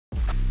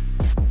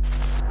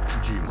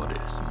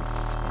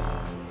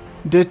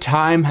The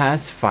time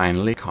has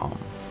finally come.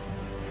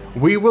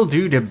 We will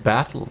do the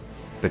battle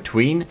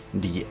between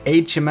the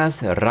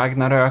HMS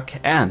Ragnarök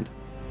and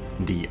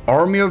the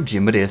army of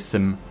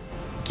Gmodism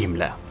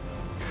Gimle.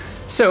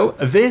 So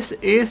this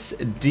is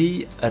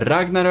the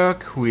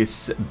Ragnarök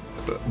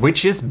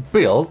which is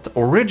built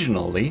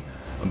originally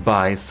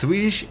by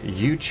Swedish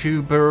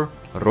YouTuber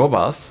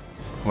Robas,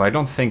 who I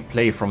don't think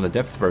played from the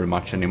depth very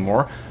much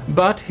anymore,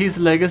 but his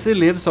legacy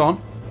lives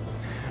on.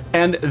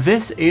 And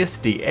this is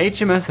the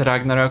HMS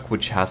Ragnarök,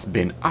 which has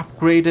been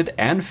upgraded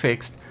and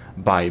fixed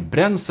by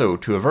Brenzo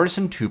to a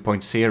version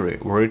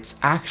 2.0, where it's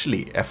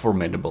actually a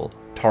formidable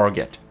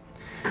target.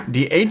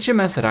 The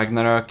HMS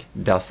Ragnarök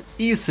does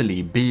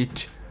easily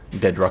beat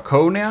the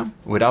Draconia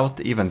without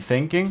even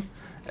thinking,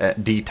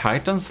 the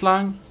Titan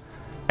Slang,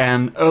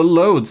 and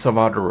loads of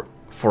other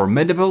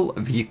formidable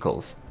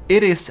vehicles.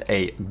 It is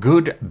a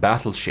good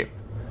battleship.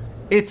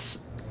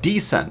 It's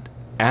decent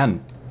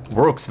and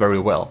works very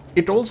well.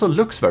 It also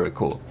looks very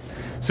cool.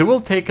 So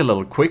we'll take a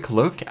little quick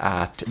look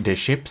at the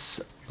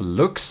ship's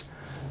looks.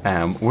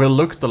 We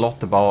looked a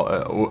lot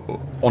about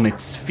on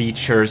its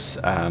features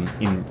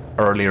in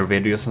earlier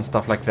videos and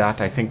stuff like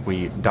that. I think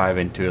we dive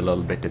into a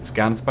little bit its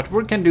guns, but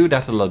we can do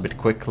that a little bit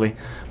quickly.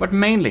 But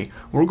mainly,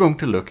 we're going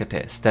to look at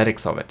the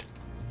aesthetics of it.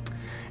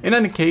 In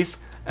any case,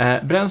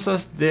 Brenzo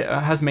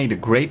has made a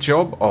great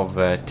job of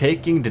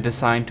taking the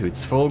design to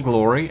its full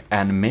glory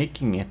and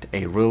making it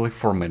a really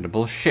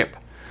formidable ship.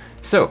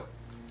 So,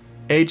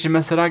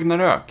 HMS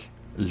Ragnarök,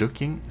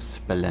 looking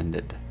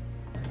splendid.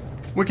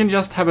 We can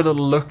just have a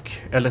little look,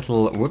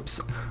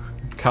 whoops,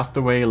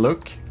 cutaway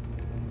look.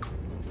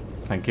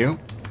 Thank you.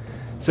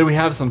 So we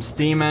have some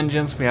steam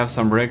engines, we have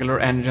some regular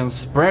engines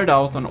spread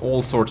out on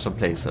all sorts of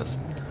places.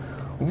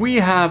 We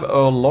have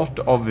a lot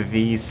of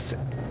these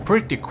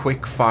pretty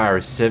quick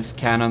fire sieves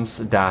cannons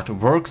that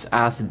works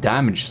as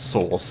damage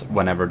saws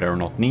whenever they're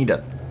not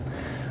needed.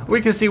 We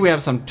can see we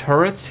have some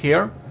turrets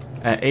here,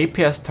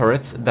 APS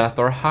turrets that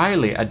are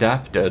highly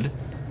adapted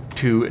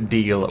to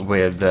deal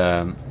with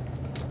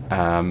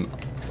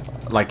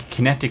like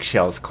kinetic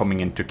shells coming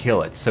in to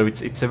kill it. So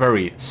it's a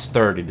very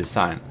sturdy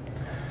design.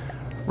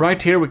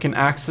 Right here we can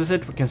access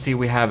it. We can see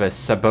we have a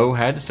sabot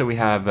head, so we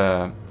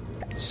have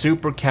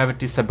super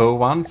cavity sabot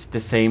ones, the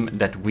same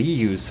that we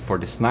use for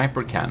the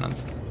sniper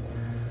cannons.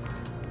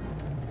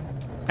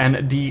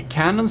 And the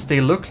cannons, they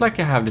look like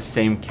they have the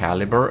same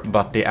caliber,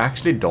 but they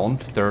actually don't.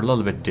 They're a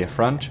little bit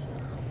different.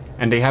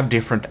 And they have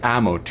different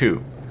ammo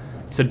too.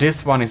 So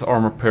this one is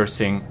armor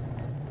piercing,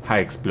 high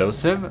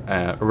explosive,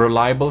 a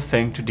reliable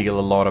thing to deal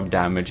a lot of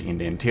damage in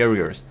the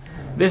interiors.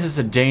 This is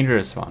a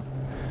dangerous one.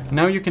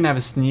 Now you can have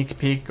a sneak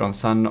peek on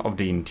some of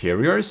the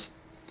interiors.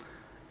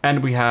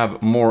 And we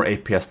have more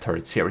APS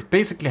turrets here. It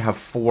basically have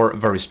 4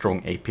 very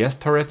strong APS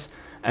turrets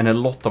and a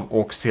lot of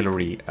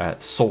auxiliary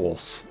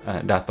saws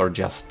that are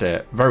just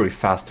very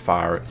fast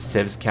fire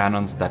sieves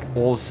cannons that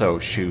also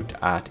shoot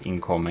at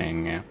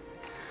incoming...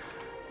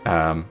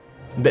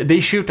 They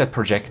shoot at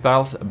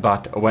projectiles,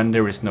 but when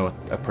there is no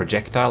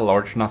projectile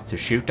large enough to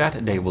shoot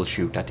at, they will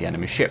shoot at the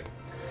enemy ship.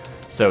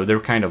 So they're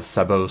kind of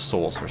sabot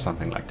saws or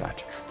something like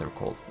that, they're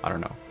called. I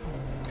don't know.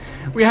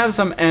 We have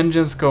some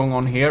engines going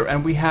on here,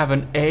 and we have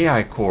an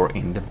AI core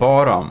in the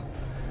bottom.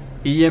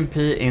 EMP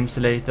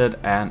insulated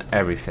and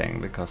everything,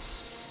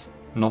 because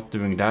not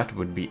doing that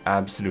would be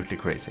absolutely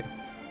crazy.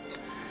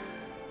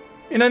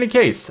 In any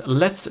case,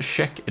 let's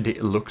check the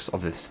looks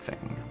of this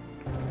thing.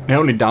 The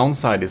only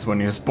downside is when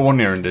you spawn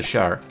here in the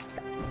share,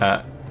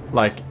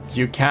 like,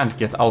 you can't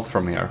get out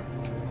from here.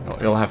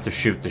 You'll have to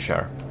shoot the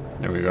share.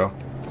 There we go.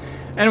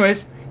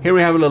 Anyways, here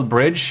we have a little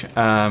bridge,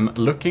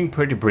 looking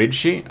pretty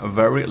bridgy,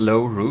 very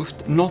low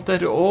roofed. Not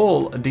at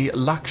all the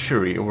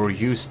luxury we're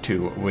used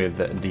to with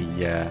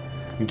the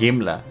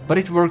Gimle, but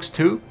it works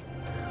too.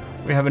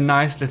 We have a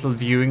nice little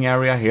viewing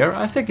area here.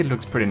 I think it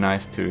looks pretty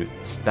nice to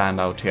stand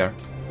out here.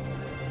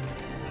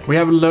 We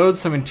have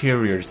loads of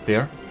interiors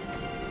there.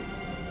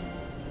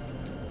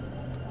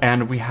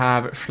 And we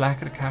have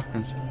Schlacker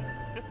captains.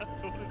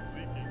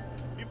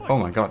 Oh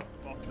my god.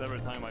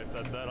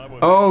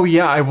 Oh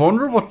yeah, I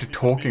wonder what the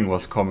talking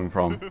was coming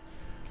from.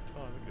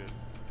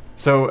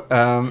 So,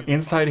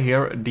 inside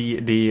here,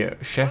 the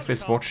chef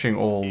is watching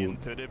all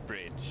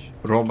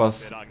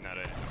Robas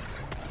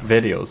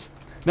videos.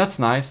 That's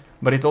nice,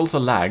 but it also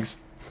lags.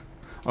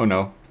 Oh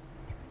no.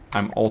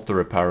 I'm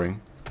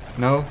auto-repairing.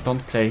 No,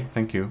 don't play,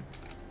 thank you.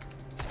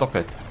 Stop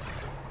it.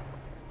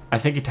 I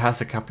think it has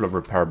a couple of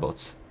repair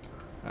bots.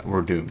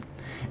 We're doomed.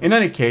 In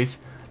any case,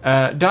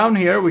 down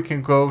here we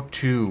can go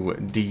to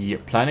the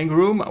planning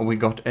room. We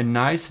got a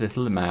nice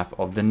little map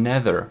of the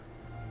Nether.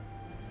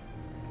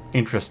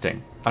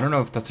 Interesting. I don't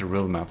know if that's a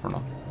real map or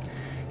not.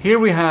 Here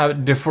we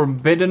have the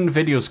forbidden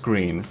video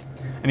screens.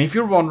 And if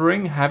you're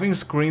wondering, having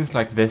screens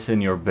like this in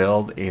your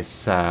build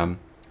is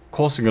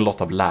causing a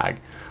lot of lag.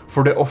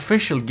 For the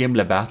official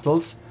Gimle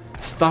battles,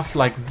 stuff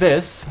like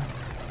this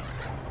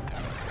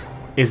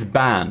is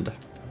banned.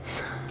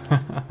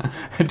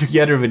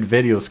 Together with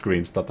video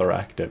screens that are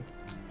active.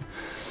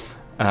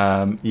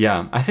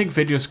 Yeah, I think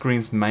video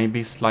screens may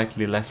be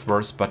slightly less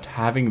worse, but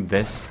having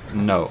this,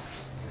 no.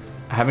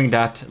 Having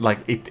that, like,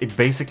 it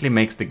basically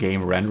makes the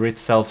game render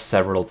itself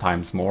several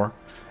times more.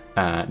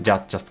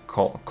 That just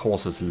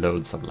causes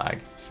loads of lag.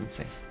 It's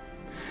insane.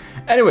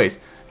 Anyways,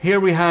 here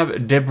we have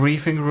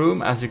debriefing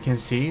room, as you can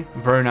see.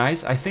 Very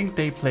nice. I think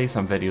they play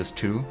some videos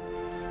too.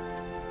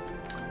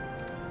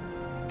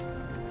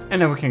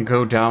 And then we can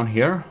go down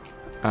here.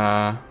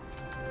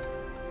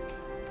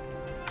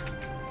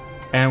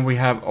 And we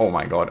have, oh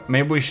my god,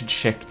 maybe we should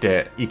check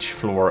each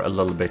floor a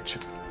little bit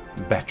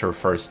better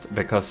first,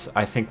 because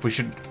I think we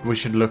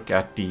should look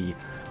at the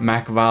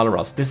Mac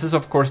Valorous. This is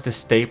of course the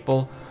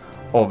staple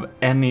of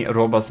any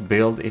robust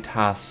build. It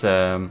has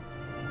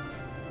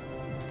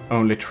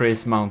only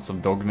trace amounts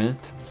of dog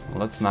meat. Well,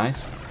 that's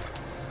nice.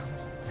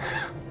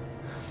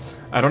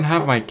 I don't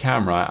have my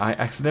camera. I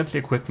accidentally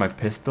equipped my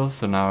pistol,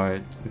 so now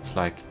it's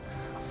like,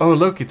 oh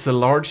look, it's a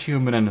large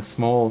human and a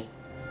small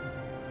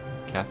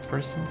cat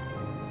person.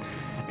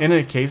 In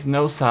any case,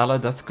 no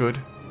salad, that's good.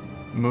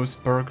 Moose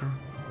burger,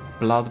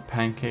 blood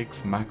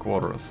pancakes, Mac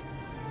Waters.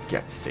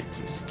 Get thick,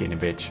 you skinny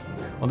bitch.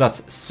 Well,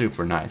 that's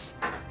super nice.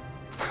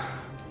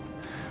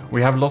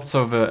 We have lots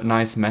of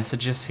nice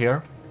messages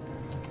here.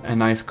 And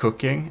nice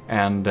cooking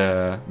and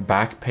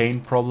back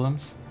pain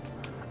problems.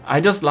 I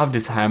just love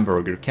this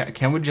hamburger.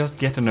 Can we just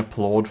get an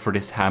applaud for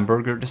this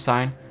hamburger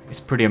design?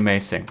 It's pretty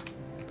amazing.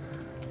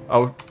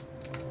 Oh,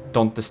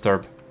 don't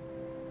disturb.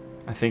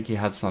 I think he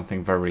had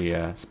something very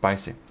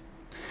spicy.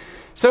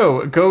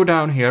 So, go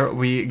down here,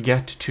 we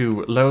get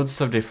to loads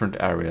of different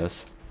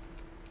areas.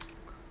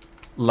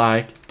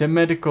 Like the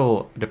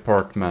medical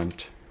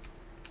department,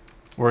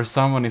 where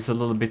someone is a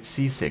little bit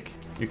seasick.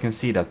 You can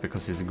see that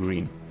because it's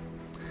green.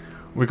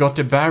 We got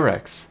the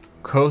barracks,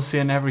 cozy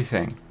and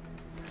everything.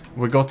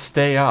 We got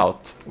stay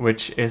out,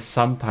 which is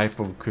some type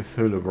of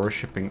Cthulhu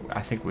worshipping.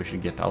 I think we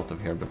should get out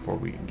of here before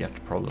we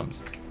get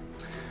problems.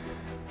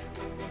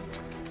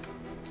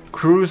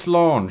 Cruise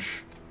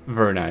launch,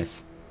 very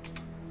nice.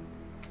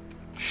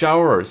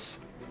 Showers.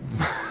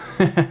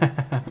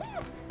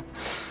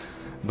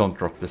 Don't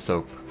drop the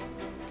soap.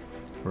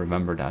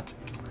 Remember that.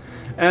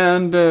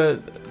 And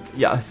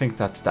yeah, I think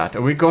that's that.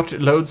 We got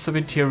loads of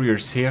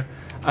interiors here.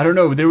 I don't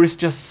know, there is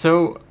just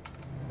so...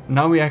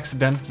 Now we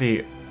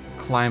accidentally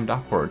climbed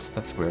upwards,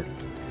 that's weird.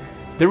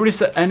 There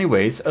is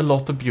anyways a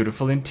lot of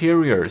beautiful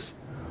interiors.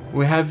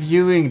 We have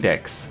viewing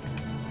decks.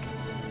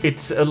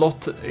 It's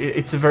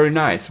very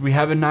nice. We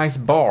have a nice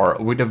bar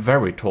with a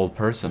very tall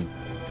person.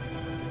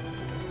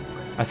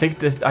 I think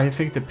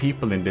the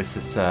people in this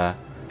is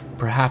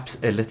perhaps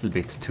a little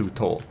bit too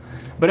tall.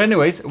 But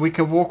anyways, we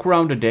can walk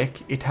around the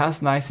deck. It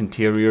has nice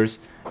interiors.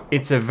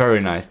 It's a very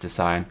nice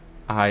design.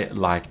 I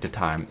like the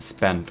time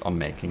spent on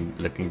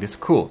looking this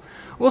cool.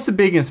 Was a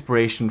big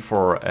inspiration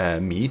for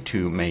me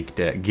to make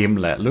the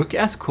Gimle look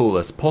as cool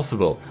as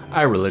possible.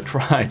 I really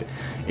tried.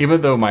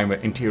 Even though my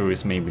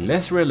interiors may be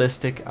less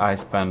realistic, I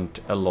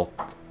spent a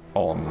lot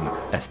on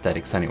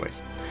aesthetics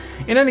anyways.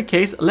 In any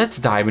case, let's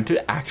dive into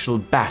the actual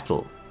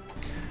battle.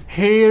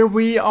 Here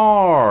we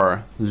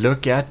are!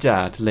 Look at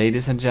that,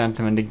 ladies and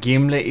gentlemen, the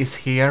Gimle is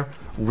here,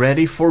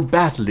 ready for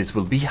battle. This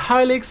will be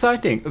highly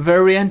exciting,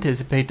 very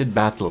anticipated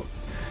battle.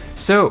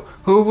 So,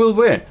 who will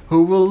win?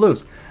 Who will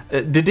lose?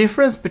 The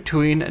difference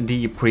between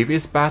the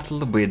previous battle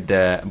with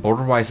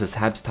Borderwise's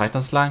Habs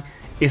Titanslang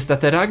is that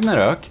the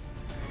Ragnarök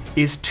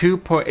is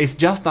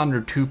just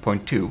under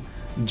 2.2,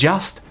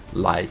 just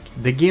like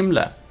the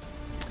Gimle.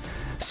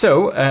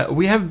 So,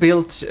 we have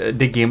built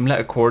the Gimle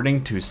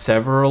according to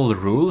several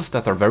rules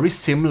that are very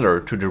similar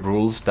to the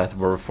rules that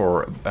were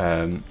for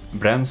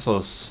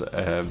Brenzo's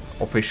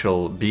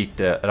official Beat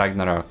the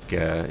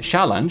Ragnarök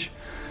challenge.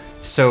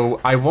 So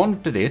I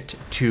wanted it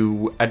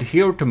to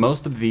adhere to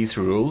most of these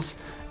rules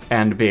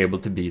and be able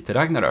to beat the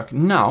Ragnarök.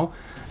 Now,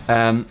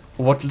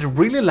 what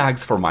really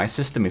lags for my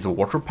system is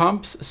water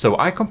pumps, so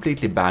I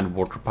completely banned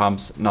water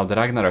pumps. Now the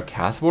Ragnarök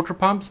has water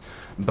pumps,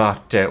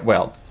 but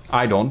well,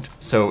 I don't,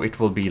 so it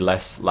will be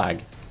less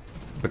lag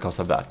because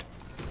of that.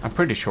 I'm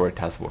pretty sure it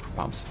has water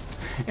pumps.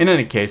 In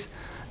any case,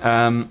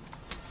 the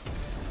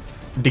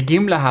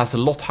Gimle has a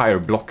lot higher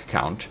block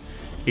count.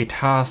 It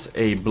has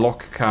a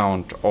block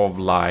count of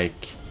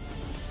like,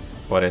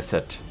 what is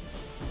it?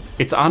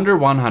 It's under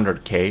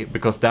 100k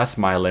because that's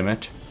my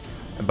limit,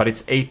 but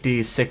it's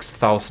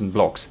 86,000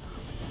 blocks.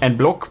 And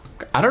block,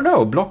 I don't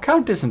know, block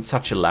count isn't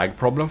such a lag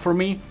problem for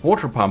me.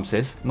 Water pumps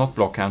is, not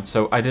block count,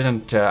 so I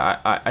didn't,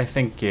 I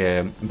think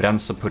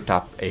Brenzo put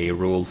up a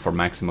rule for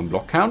maximum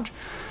block count,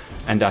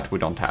 and that we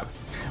don't have.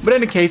 But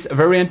in any case, a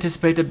very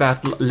anticipated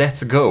battle,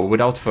 let's go,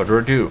 without further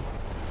ado.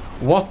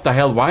 What the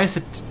hell, why is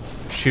it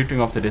shooting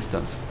off the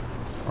distance?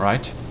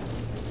 Alright.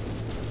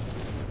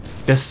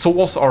 The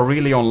saws are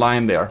really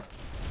online there.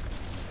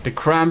 The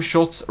cram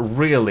shots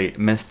really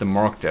missed the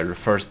mark there, the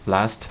first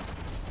blast.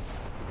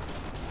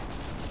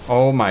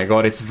 Oh my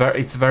god, it's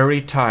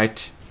very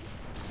tight.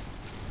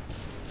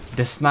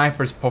 The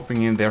sniper's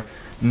popping in there.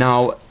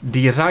 Now,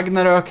 the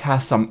Ragnarök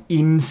has some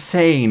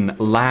insane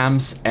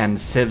LAMs and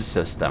sieve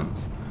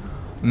systems.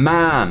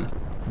 Man,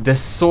 The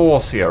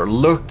saws here,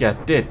 look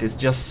at it. It's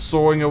just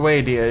sawing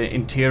away the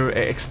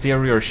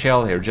exterior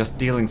shell here, just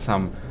dealing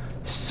some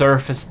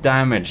surface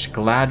damage.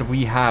 Glad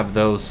we have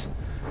those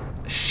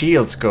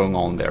shields going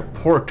on there.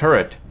 Poor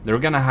turret. They're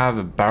gonna have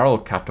a barrel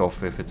cut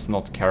off if it's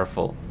not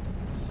careful.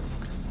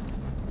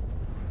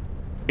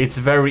 It's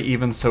very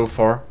even so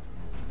far.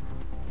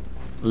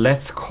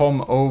 Let's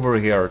come over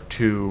here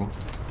to...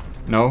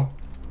 No?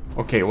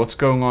 Okay, what's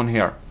going on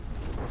here?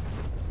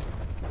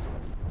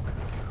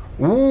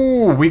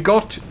 Ooh, we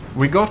got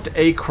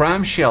a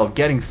cram shell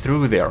getting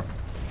through there.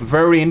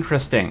 Very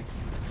interesting.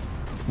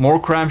 More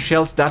cram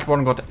shells. That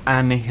one got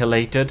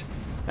annihilated.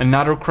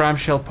 Another cram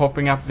shell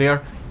popping up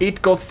there.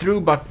 It got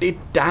through, but it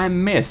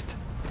damn missed.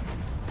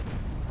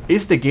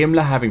 Is the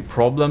Gimle having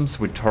problems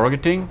with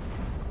targeting?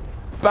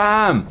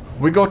 Bam!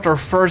 We got our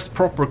first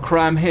proper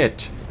cram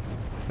hit.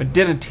 It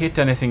didn't hit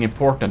anything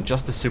important,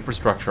 just the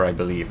superstructure, I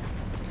believe.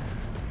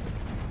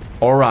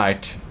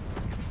 Alright.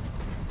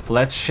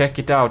 Let's check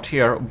it out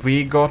here.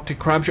 We got the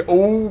cram shell.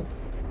 Oh!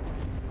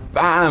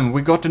 Bam!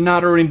 We got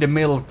another in the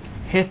middle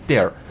hit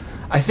there.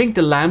 I think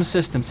the LAM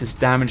systems is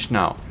damaged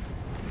now.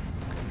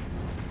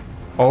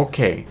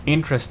 Okay,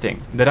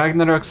 interesting. The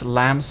Ragnarok's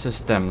LAM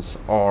systems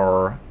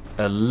are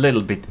a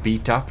little bit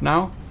beat up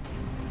now.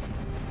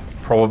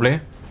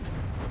 Probably.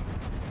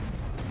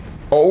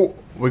 Oh,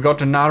 we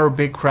got another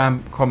big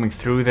cram coming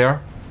through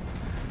there.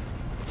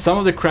 Some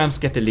of the crams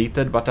get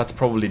deleted, but that's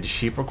probably the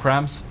cheaper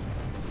crams.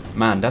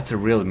 Man, that's a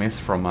real miss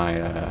from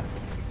my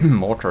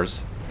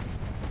mortars.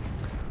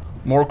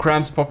 More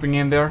crams popping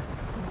in there.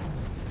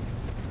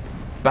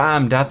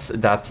 Bam, that's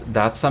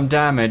some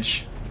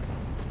damage.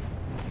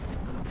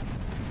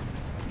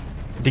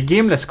 The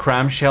Gimle's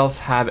cram shells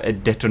have a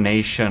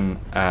detonation.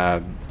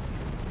 God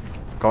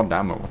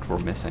damn it, what we're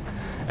missing.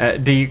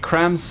 The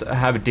crams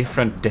have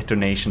different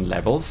detonation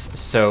levels,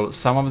 so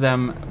some of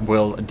them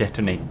will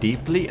detonate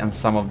deeply and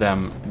some of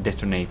them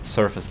detonate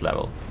surface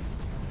level.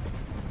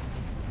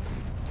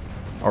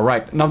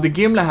 Alright, now the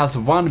Gimle has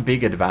one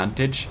big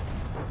advantage.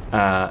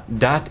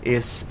 That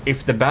is,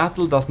 if the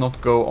battle does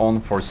not go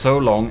on for so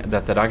long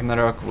that the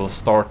Ragnarök will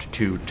start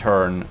to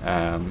turn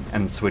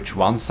and switch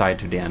one side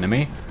to the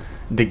enemy,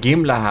 the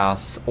Gimle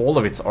has all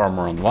of its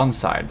armor on one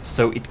side,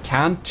 so it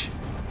can't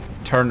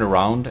turn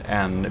around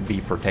and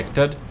be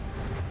protected,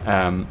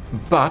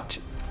 but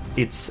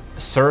its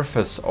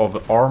surface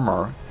of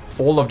armor,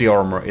 all of the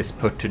armor is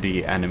put to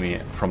the enemy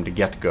from the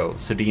get-go,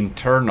 so the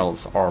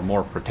internals are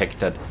more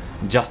protected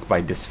just by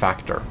this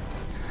factor.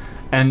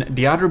 And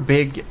the other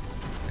big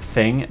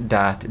thing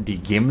that the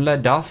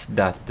Gimle does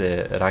that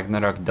the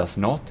Ragnarök does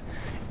not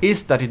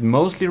is that it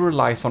mostly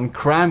relies on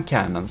cram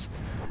cannons,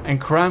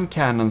 and cram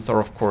cannons are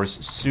of course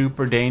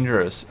super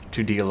dangerous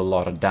to deal a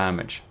lot of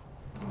damage.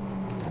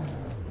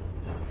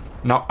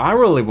 Now I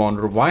really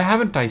wonder, why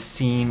haven't I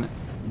seen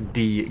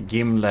the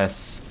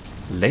Gimle's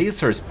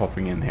lasers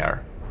popping in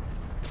here?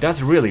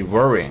 That's really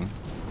worrying.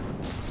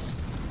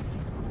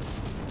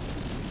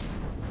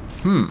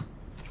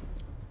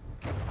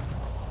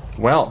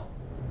 Well,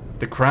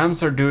 the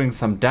crams are doing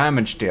some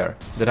damage there.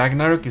 The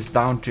Ragnarök is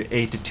down to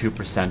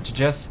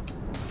 82%,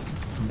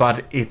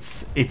 but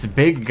its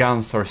big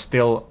guns are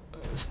still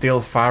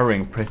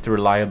firing pretty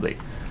reliably.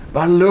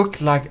 But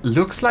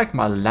looks like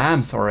my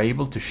lambs are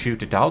able to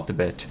shoot it out a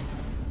bit.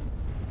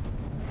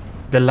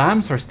 The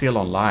lambs are still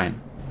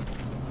online.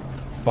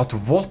 But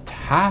what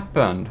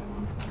happened?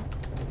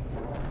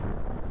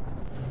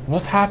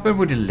 What happened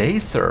with the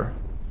laser?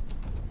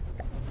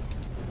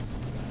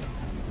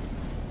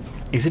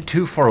 Is it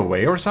too far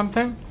away or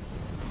something?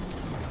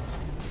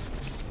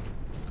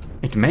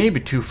 It may be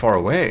too far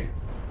away.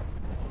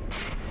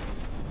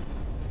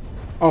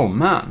 Oh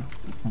man,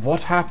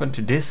 what happened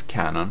to this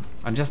cannon?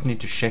 I just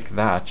need to check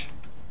that.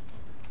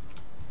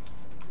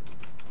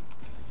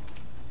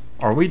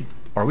 Are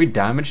we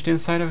damaged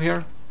inside of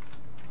here?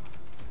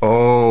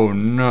 Oh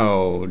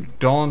no,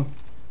 don't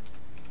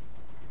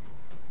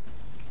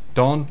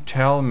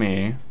tell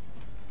me.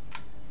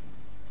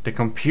 The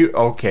compute,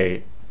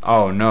 okay.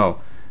 Oh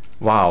no.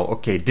 Wow,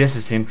 okay, this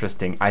is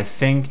interesting. I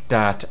think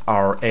that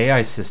our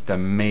AI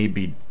system may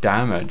be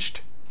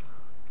damaged.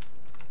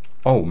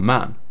 Oh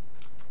man.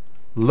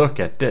 Look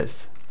at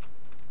this.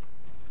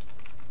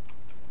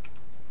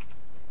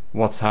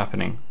 What's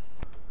happening?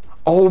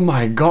 Oh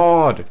my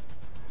god!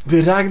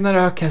 The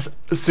Ragnarök has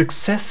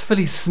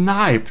successfully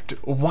sniped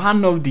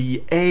one of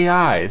the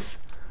AIs.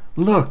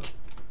 Look,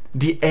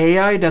 the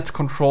AI that's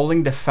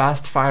controlling the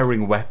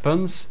fast-firing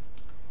weapons.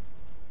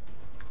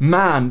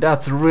 Man,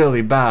 that's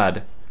really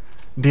bad.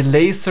 The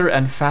laser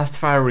and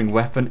fast-firing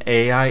weapon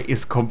AI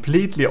is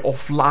completely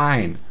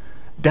offline.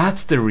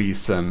 That's the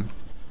reason.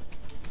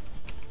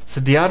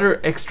 So the other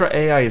extra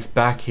AI is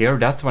back here,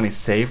 that one is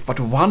safe, but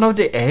one of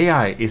the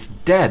AI is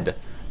dead.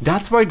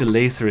 That's why the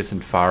laser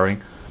isn't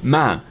firing.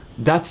 Man,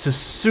 that's a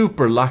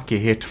super lucky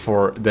hit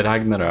for the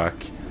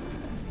Ragnarök.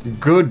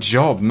 Good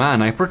job,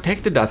 man. I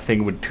protected that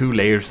thing with 2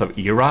 layers of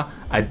era.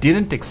 I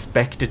didn't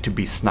expect it to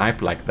be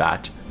sniped like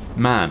that.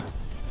 Man,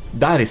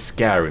 that is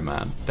scary,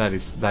 man. That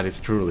is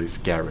truly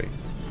scary.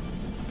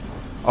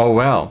 Oh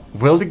well,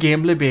 will the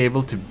Gimle be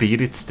able to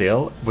beat it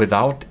still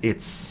without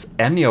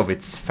any of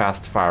its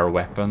fast fire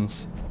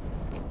weapons?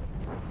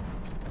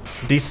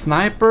 The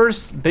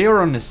snipers, they are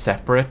on a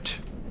separate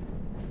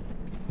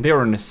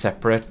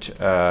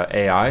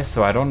AI,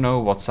 so I don't know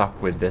what's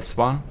up with this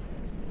one.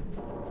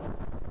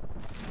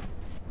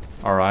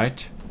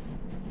 Alright.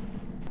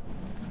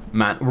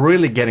 Man, we're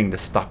really getting the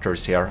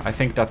stutters here. I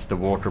think that's the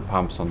water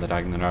pumps on the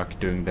Ragnarök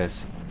doing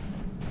this.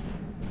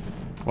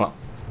 Well,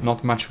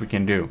 not much we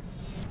can do.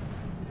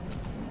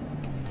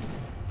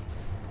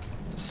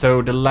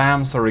 So the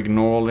lambs are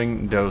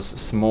ignoring those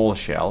small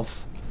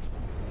shells.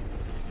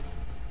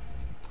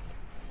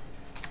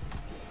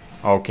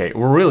 Okay,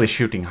 we're really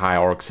shooting high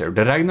arcs here.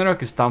 The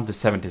Ragnarök is down to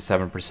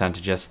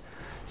 77%.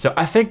 So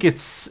I think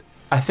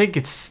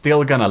it's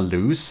still gonna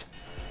lose.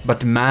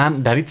 But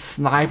man, that it's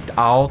sniped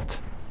out.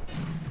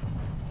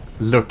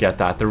 Look at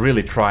that. They're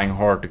really trying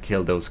hard to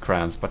kill those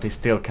crams, but they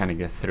still kind of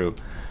get through.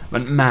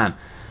 But man,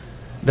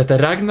 that the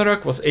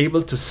Ragnarök was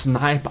able to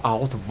snipe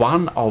out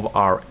one of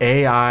our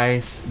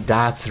AIs,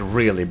 that's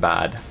really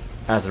bad.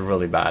 That's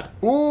really bad.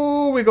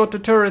 Ooh, we got the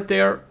turret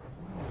there.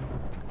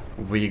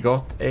 We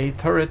got a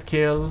turret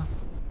kill.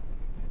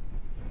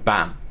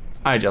 Bam.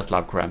 I just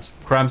love crams.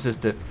 Crams is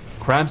the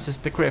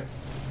grip.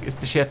 It's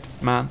the shit,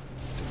 man.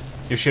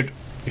 You should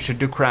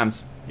do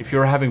crams. If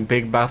you're having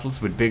big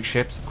battles with big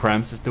ships,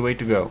 crams is the way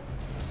to go.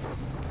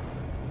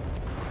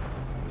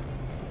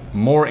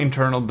 More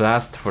internal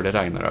blast for the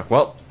Ragnarök.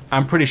 Well,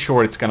 I'm pretty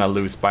sure it's gonna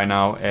lose by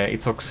now.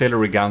 Its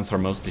auxiliary guns are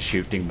mostly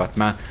shooting, but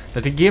man,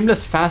 that the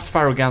Gimle's fast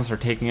fire guns are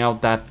taking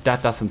out, that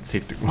doesn't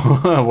sit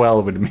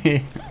well with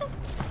me.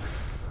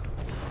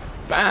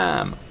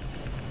 Bam!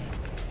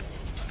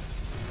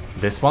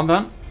 This one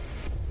then?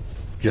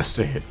 Yes,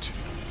 a hit.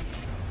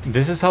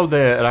 This is how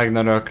the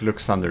Ragnarök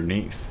looks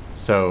underneath,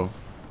 so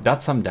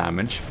that's some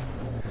damage.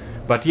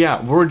 But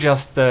yeah, we're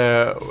just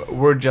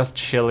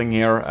chilling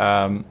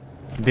here.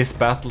 This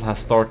battle has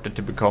started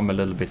to become a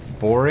little bit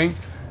boring.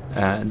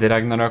 The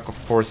Ragnarök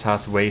of course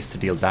has ways to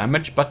deal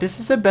damage, but this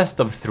is a best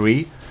of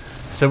 3,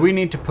 so we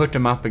need to put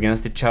them up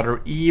against each other.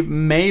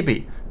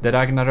 Maybe the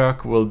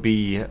Ragnarök will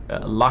be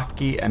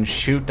lucky and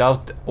shoot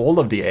out all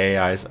of the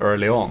AIs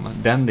early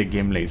on, then the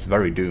Gimle is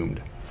very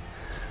doomed.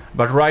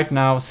 But right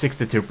now,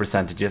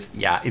 62%,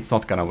 yeah, it's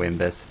not gonna win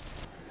this.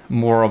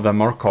 More of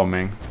them are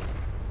coming,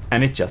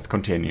 and it just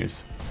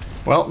continues.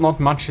 Well, not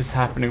much is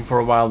happening for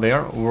a while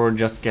there, we're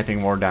just getting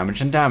more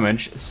damage and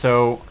damage,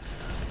 so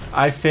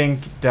I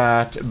think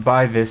that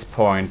by this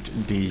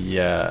point the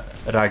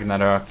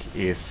Ragnarök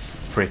is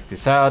pretty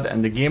sad,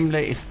 and the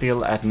Gimle is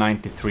still at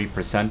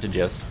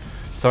 93%.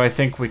 So I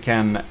think we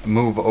can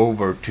move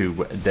over to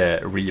the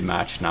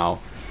rematch now.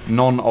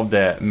 None of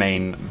the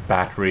main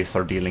batteries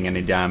are dealing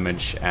any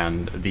damage,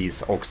 and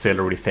these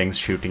auxiliary things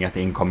shooting at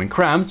the incoming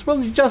crams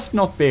will just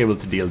not be able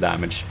to deal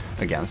damage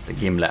against the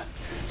Gimle.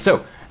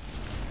 So,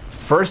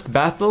 first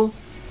battle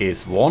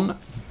is won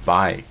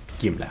by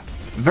Gimle.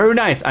 Very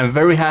nice, I'm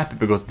very happy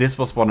because this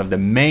was one of the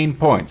main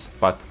points,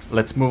 but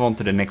let's move on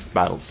to the next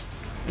battles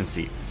and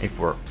see if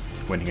we're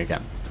winning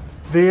again.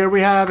 There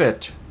we have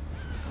it.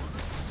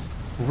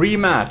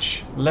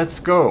 Rematch, let's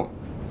go.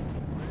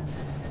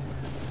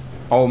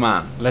 Oh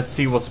man, let's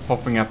see what's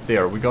popping up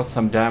there. We got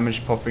some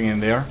damage popping in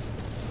there.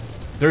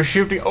 They're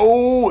shooting,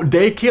 oh,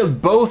 they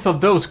killed both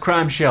of those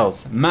cram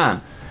shells.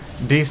 Man,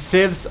 the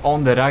civs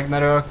on the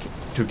Ragnarök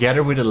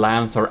together with the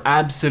lambs are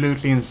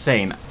absolutely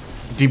insane.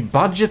 The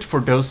budget for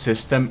those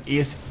systems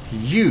is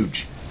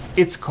huge.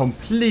 It's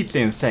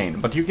completely insane,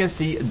 but you can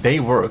see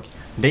they work.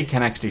 They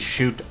can actually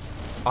shoot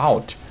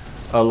out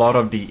a lot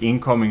of the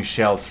incoming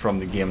shells from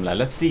the Gimle.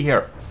 Let's see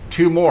here.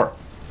 2 more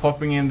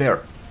popping in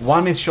there.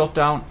 One is shot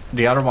down,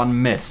 the other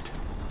one missed.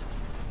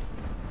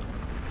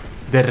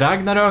 The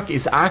Ragnarök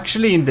is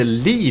actually in the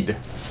lead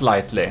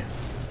slightly.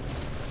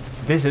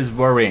 This is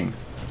worrying.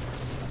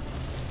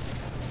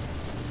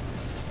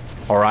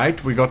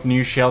 Alright, we got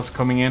new shells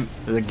coming in.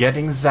 They're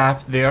getting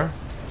zapped there.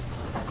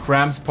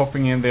 Crams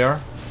popping in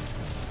there.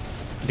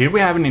 Did we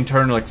have an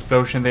internal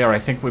explosion there? I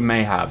think we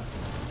may have.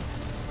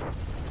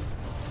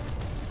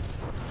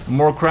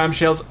 More cram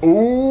shells.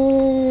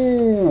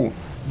 Ooh!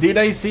 Did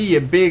I see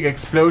a big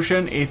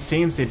explosion? It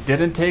seems it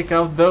didn't take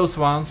out those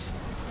ones.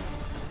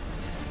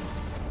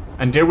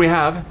 And there we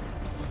have.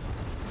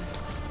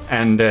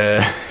 And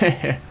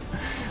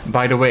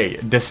by the way,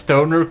 the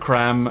stoner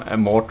cram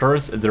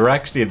mortars, they're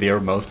actually there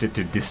mostly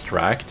to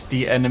distract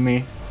the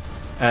enemy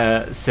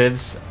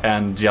civs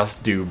and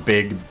just do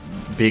big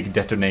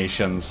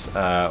detonations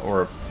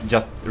or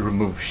just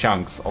remove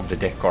chunks of the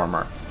deck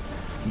armor.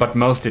 But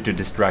mostly to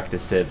distract the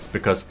civs,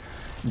 because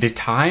the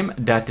time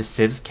that the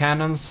civs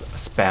cannons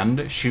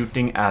spend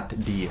shooting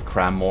at the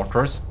cram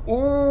mortars,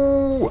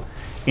 ooh,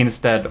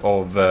 instead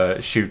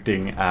of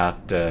shooting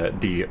at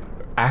the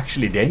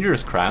actually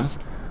dangerous crams,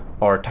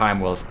 are time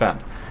well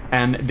spent.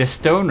 And the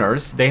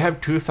stoners, they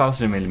have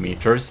 2000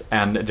 millimeters,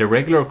 and the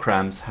regular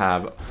crams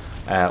have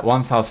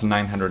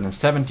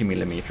 1970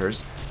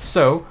 millimeters.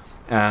 So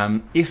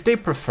If they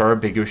prefer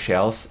bigger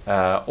shells,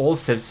 all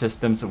Civ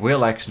systems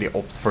will actually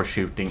opt for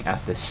shooting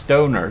at the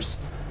stoners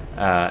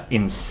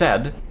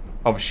instead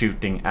of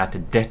shooting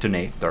at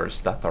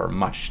detonators that are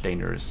much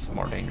dangerous,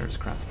 more dangerous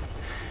crabs.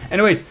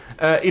 Anyways,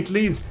 it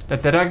leads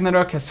that the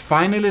Ragnarök has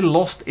finally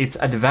lost its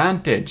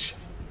advantage.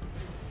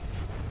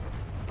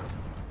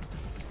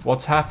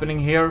 What's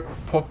happening here?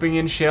 Popping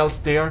in shells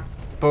there,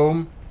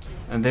 boom,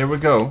 and there we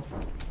go.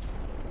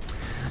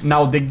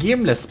 Now the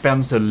Gimle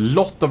spends a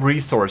lot of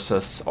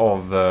resources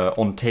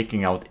on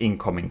taking out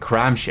incoming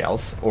cram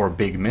shells or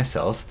big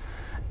missiles,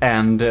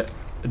 and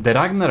the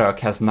Ragnarök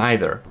has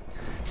neither.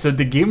 So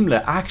the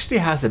Gimle actually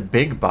has a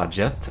big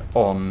budget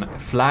on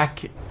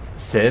flak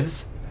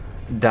civs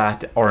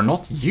that are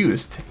not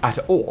used at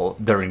all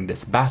during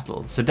this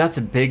battle. So that's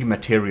a big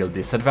material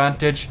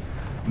disadvantage,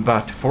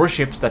 but for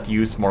ships that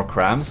use more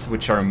crams,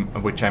 which I'm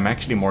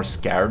actually more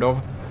scared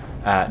of,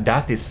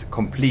 that is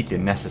completely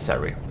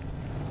necessary.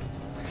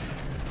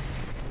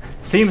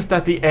 Seems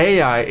that the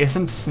AI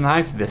isn't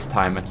sniped this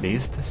time at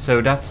least,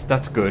 so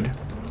that's good.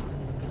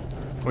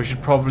 We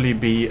should probably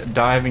be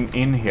diving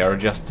in here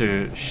just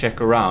to check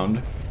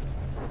around.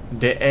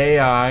 The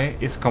AI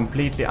is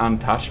completely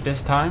untouched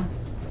this time.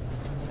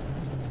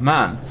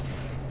 Man,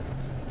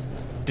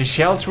 the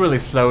shells really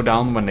slow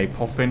down when they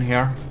pop in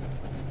here.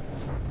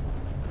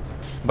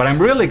 But I'm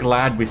really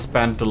glad we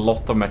spent a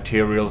lot of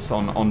materials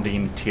on the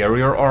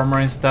interior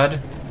armor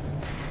instead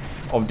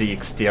of the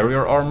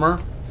exterior armor.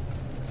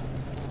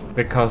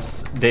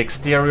 Because the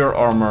exterior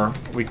armor,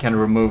 we can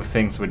remove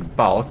things with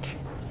bulk.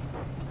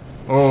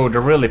 Oh,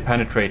 they're really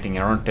penetrating,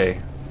 aren't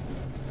they?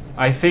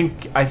 I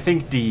think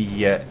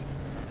the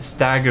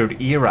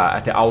staggered era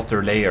at the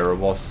outer layer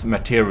was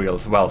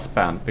materials well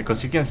spent,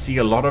 because you can see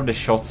a lot of the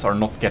shots are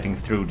not getting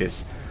through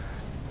this,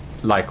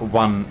 like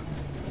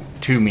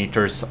 2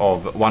 meters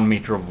of 1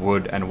 meter of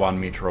wood and 1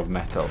 meter of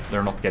metal.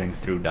 They're not getting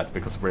through that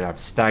because we have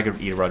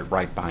staggered era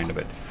right behind of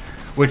it,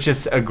 which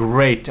is a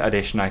great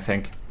addition, I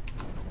think.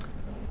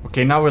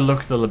 Okay, now we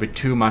looked a little bit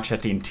too much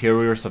at the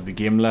interiors of the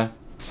Gimle.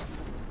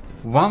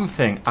 One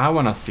thing I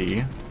wanna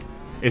see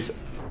is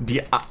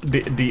the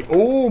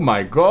oh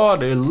my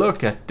god,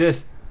 look at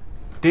this.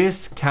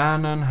 This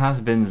cannon has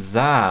been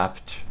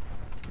zapped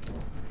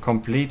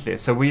completely.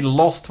 So we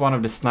lost one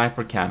of the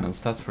sniper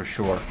cannons, that's for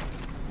sure.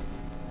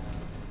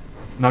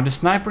 Now the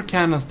sniper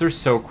cannons, they're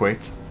so quick.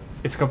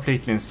 It's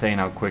completely insane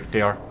how quick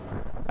they are.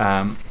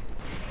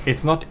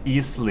 It's not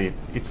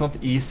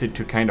easy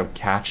to kind of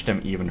catch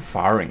them even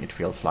firing, it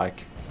feels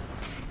like.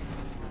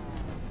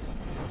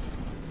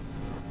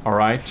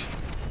 Alright.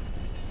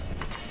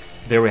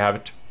 There we have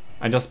it.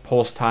 I just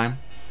paused time.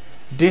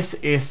 This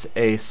is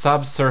a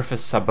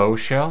subsurface sabot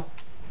shell.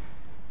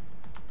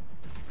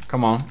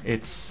 Come on,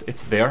 it's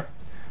there.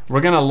 We're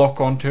gonna lock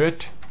onto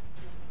it.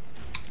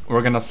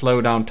 We're gonna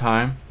slow down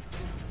time.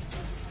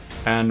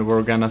 And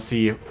we're gonna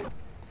see...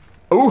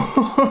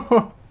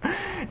 Oh!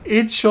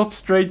 It shot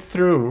straight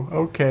through.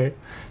 Okay.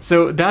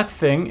 So that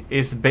thing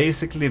is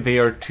basically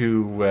there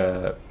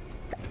to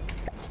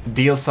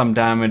deal some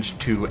damage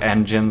to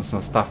engines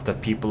and stuff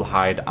that people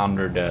hide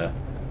under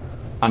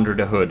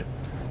the hood.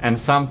 And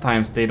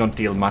sometimes they don't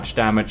deal much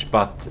damage,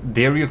 but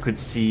there you could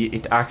see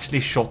it actually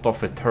shot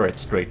off a turret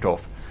straight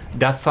off.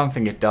 That's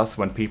something it does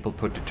when people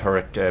put the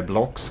turret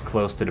blocks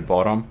close to the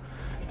bottom.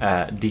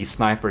 The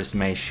snipers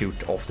may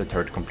shoot off the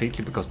turret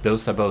completely because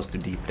those are supposed to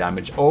deep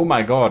damage. Oh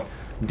my god,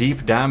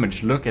 deep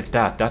damage, look at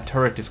that. That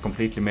turret is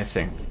completely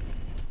missing.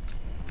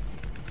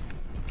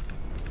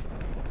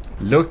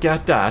 Look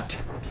at that.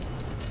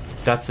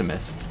 That's a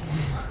miss.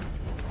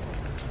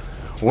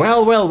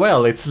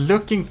 Well, it's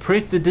looking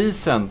pretty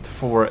decent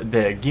for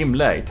the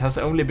Gimle. It has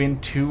only been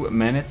 2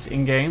 minutes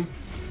in game.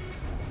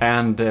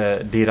 And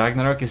the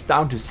Ragnarök is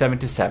down to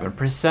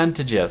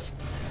 77%.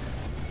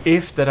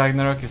 If the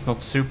Ragnarök is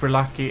not super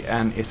lucky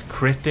and is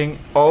critting,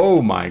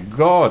 oh my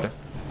god!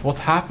 What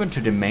happened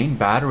to the main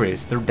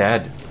batteries? They're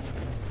dead.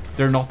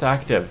 They're not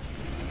active.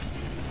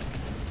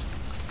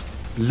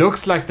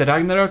 Looks like the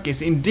Ragnarök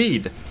is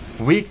indeed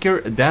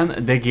weaker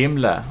than the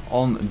Gimle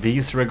on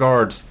these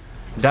regards.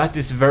 That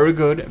is very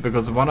good,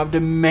 because one of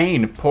the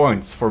main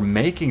points for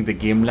making the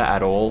Gimle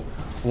at all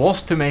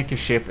was to make a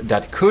ship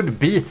that could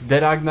beat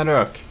the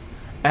Ragnarök.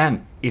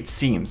 And it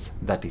seems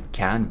that it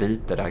can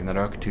beat the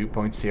Ragnarök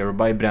 2.0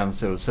 by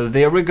Brenzo. So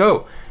there we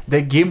go.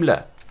 The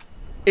Gimle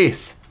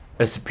is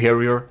a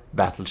superior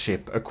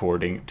battleship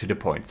according to the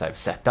points I've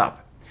set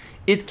up.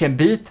 It can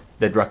beat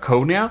the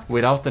Draconia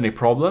without any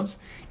problems.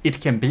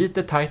 It can beat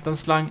the Titan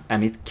Slung,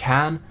 and it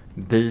can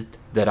beat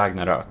the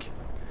Ragnarök.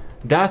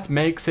 That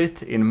makes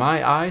it, in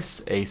my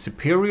eyes, the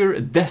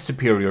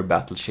superior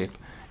battleship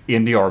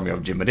in the army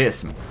of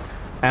Gmodism.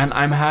 And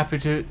I'm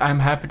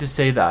happy to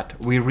say that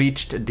we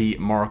reached the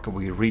mark,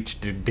 we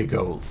reached the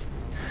goals.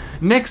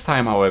 Next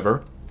time,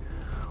 however,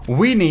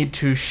 we need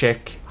to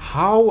check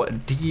how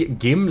the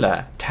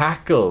Gimle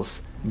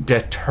tackles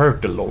the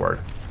Turtle Lord.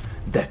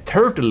 The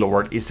Turtle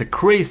Lord is a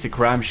crazy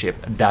cram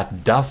ship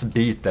that does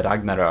beat the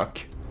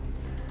Ragnarök.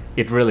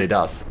 It really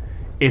does.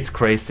 It's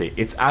crazy.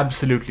 It's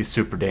absolutely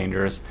super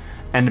dangerous.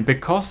 And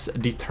because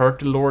the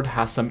Turtle Lord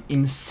has some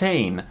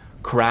insane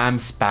cram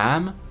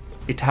spam,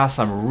 it has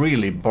some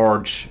really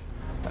barrage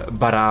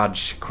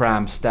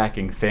cram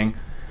stacking thing.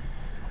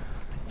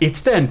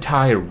 It's the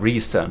entire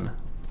reason.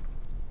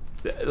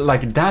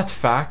 Like, that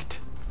fact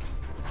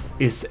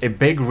is a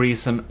big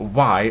reason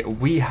why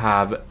we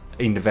have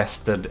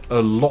invested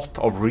a lot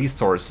of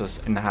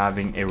resources in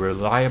having a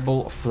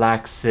reliable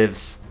flak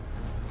sieves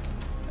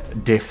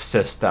diff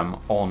system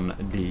on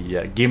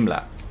the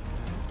Gimle.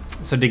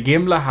 So the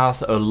Gimle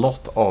has a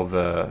lot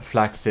of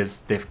flak sieves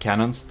diff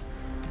cannons.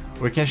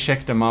 We can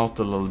check them out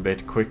a little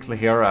bit quickly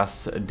here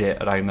as the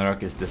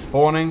Ragnarök is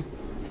despawning.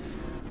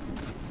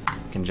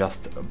 You can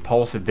just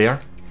pause it there.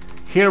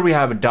 Here we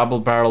have a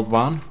double-barreled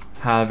one,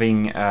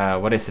 having,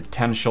 what is it,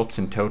 10 shots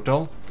in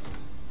total.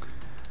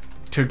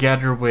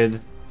 Together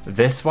with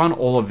this one,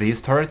 all of these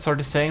turrets are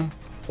the same.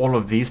 All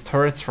of these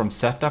turrets from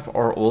setup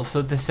are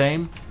also the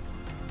same.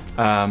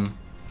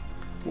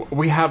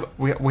 We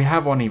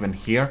have one even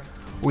here.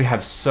 We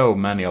have so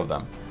many of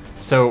them.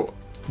 So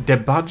the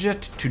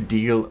budget to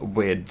deal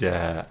with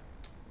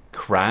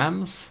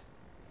crams,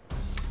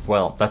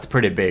 well, that's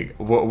pretty big.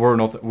 We're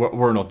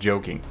not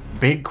joking.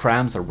 Big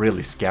crams are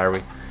really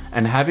scary,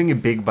 and having a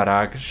big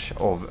barrage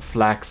of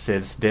flak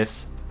sieves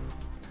diffs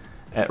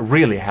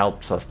really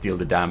helps us deal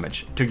the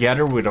damage.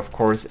 Together with, of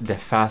course, the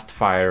fast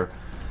fire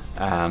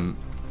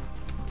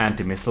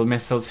anti-missile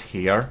missiles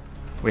here.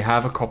 We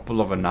have a couple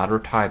of another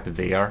type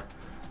there,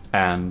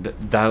 and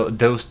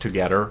those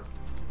together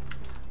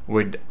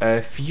with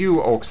a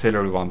few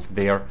auxiliary ones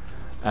there,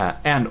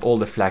 and all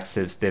the flak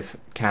sieves diff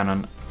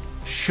cannon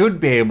should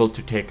be able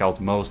to take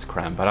out most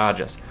cram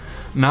barrages.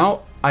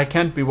 Now, I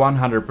can't be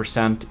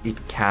 100%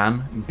 it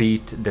can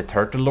beat the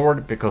Turtle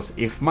Lord, because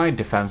if my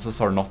defenses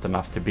are not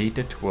enough to beat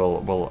it,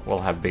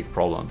 we'll have big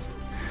problems.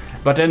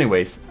 But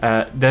anyways,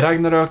 the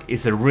Ragnarök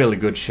is a really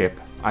good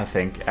ship, I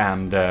think,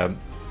 and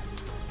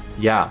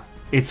yeah,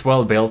 it's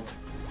well built,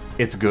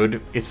 it's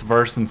good, it's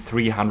version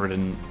 300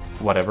 and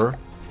whatever,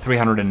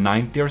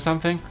 390 or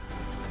something.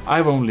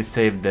 I've only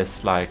saved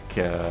this like,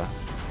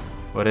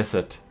 what is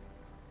it?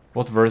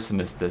 What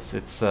version is this?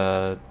 It's,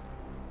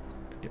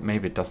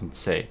 maybe it doesn't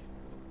say.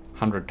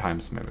 100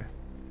 times maybe.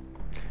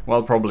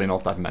 Well, probably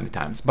not that many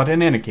times. But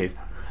in any case,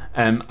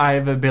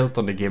 I've built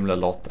on the Gimle a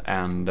lot,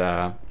 and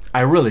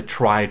I really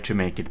tried to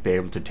make it be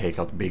able to take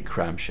out big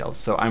cram shells.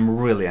 So I'm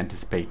really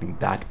anticipating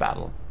that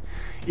battle.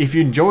 If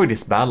you enjoyed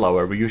this battle,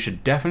 however, you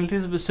should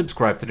definitely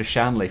subscribe to the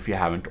channel if you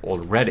haven't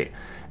already,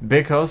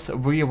 because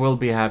we will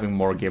be having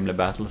more Gimle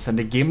battles, and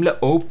the Gimle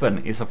Open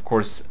is of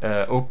course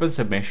open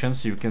submission,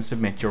 so you can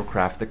submit your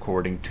craft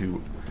according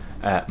to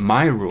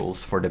my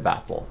rules for the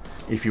battle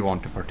if you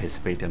want to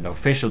participate in the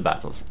official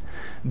battles.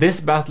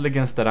 This battle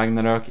against the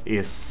Ragnarök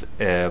is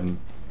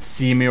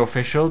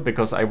semi-official,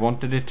 because I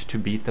wanted it to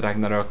beat the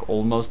Ragnarök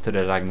almost to the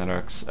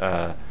Ragnarök's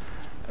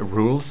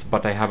rules,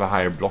 but I have a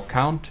higher block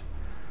count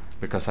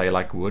because I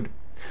like wood.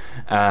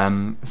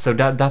 So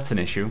that's an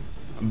issue.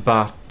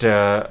 But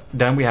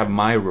then we have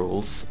my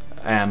rules,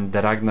 and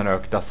the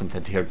Ragnarök doesn't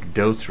adhere to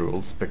those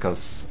rules,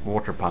 because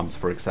water pumps,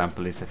 for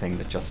example, is a thing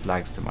that just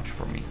lags too much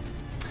for me.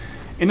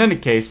 In any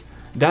case,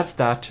 that's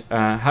that.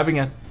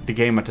 Having the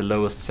game at the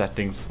lowest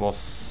settings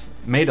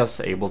made us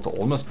able to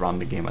almost run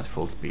the game at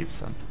full speed.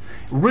 So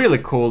really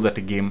cool that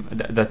the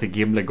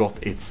Gimle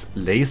got its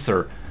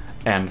laser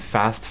and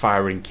fast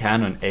firing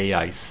cannon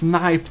AI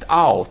sniped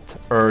out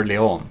early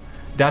on.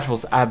 That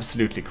was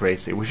absolutely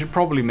crazy. We should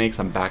probably make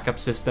some backup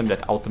system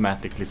that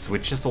automatically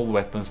switches all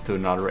weapons to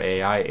another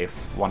AI if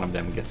one of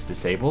them gets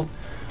disabled.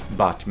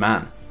 But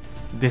man,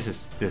 this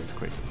is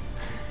crazy.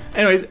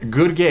 Anyways,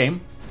 good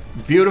game.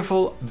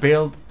 Beautiful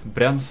build,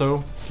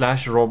 Brenzo /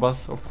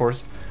 Robas, of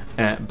course,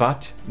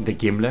 but the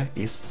Gimle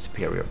is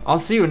superior. I'll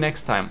see you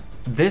next time.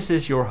 This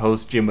is your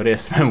host,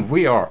 GMODIST, and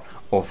we are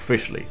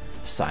officially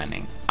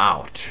signing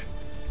out.